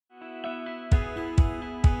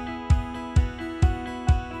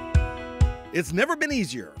It's never been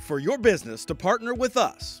easier for your business to partner with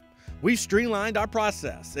us. We've streamlined our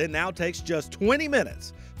process. It now takes just 20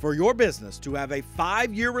 minutes for your business to have a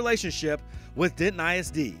 5-year relationship with Denton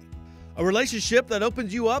ISD. A relationship that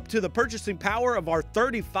opens you up to the purchasing power of our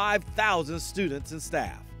 35,000 students and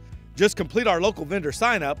staff. Just complete our local vendor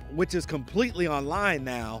sign-up, which is completely online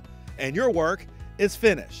now, and your work is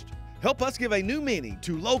finished. Help us give a new meaning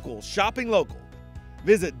to local shopping local.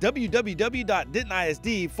 Visit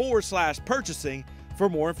www.dentonisd.com/purchasing for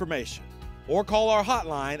more information, or call our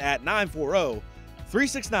hotline at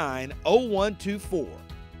 940-369-0124.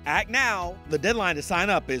 Act now. The deadline to sign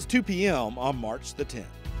up is 2 p.m. on March the 10th.